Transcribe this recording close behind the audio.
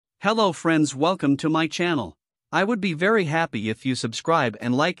Hello friends, welcome to my channel. I would be very happy if you subscribe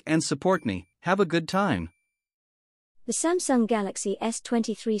and like and support me. Have a good time. The Samsung Galaxy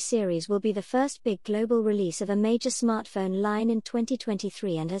S23 series will be the first big global release of a major smartphone line in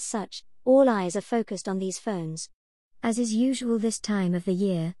 2023, and as such, all eyes are focused on these phones. As is usual this time of the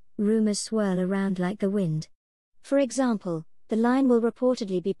year, rumors swirl around like the wind. For example, the line will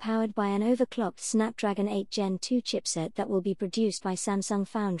reportedly be powered by an overclocked Snapdragon 8 Gen 2 chipset that will be produced by Samsung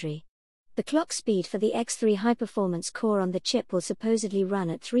Foundry. The clock speed for the X3 high-performance core on the chip will supposedly run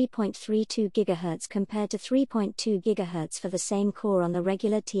at 3.32 GHz compared to 3.2 GHz for the same core on the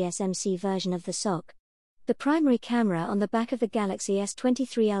regular TSMC version of the SoC. The primary camera on the back of the Galaxy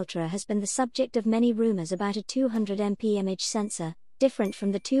S23 Ultra has been the subject of many rumors about a 200MP image sensor, different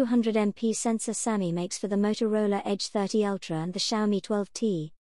from the 200MP sensor Sammy makes for the Motorola Edge 30 Ultra and the Xiaomi 12T.